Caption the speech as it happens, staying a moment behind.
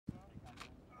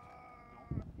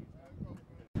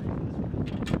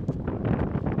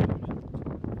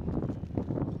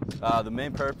The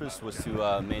main purpose was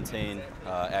to maintain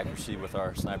accuracy with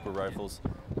our sniper rifles.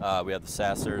 We have the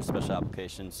Sasser Special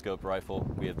Application Scope Rifle.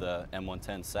 We have the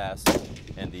M110 SAS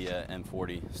and the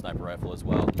M40 sniper rifle as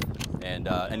well. And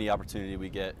any opportunity we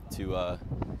get to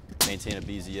maintain a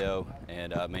BZO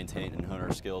and maintain and hone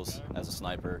our skills as a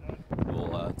sniper,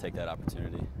 we'll take that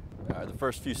opportunity. The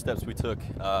first few steps we took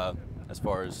as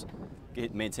far as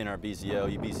maintain our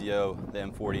BZO, the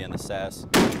M40 and the SAS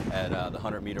at the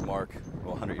 100-meter mark,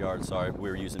 well 100 yards, sorry. We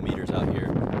were using meters out here.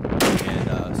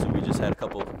 And so we just had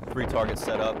three targets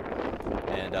set up,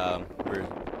 and we're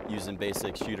using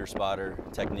basic shooter spotter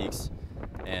techniques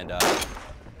and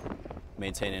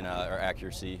maintaining our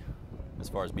accuracy as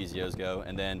far as BZOs go.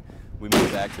 And then we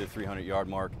moved back to the 300-yard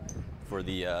mark for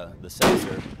the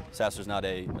Sasser. Sasser's not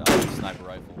a sniper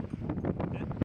rifle.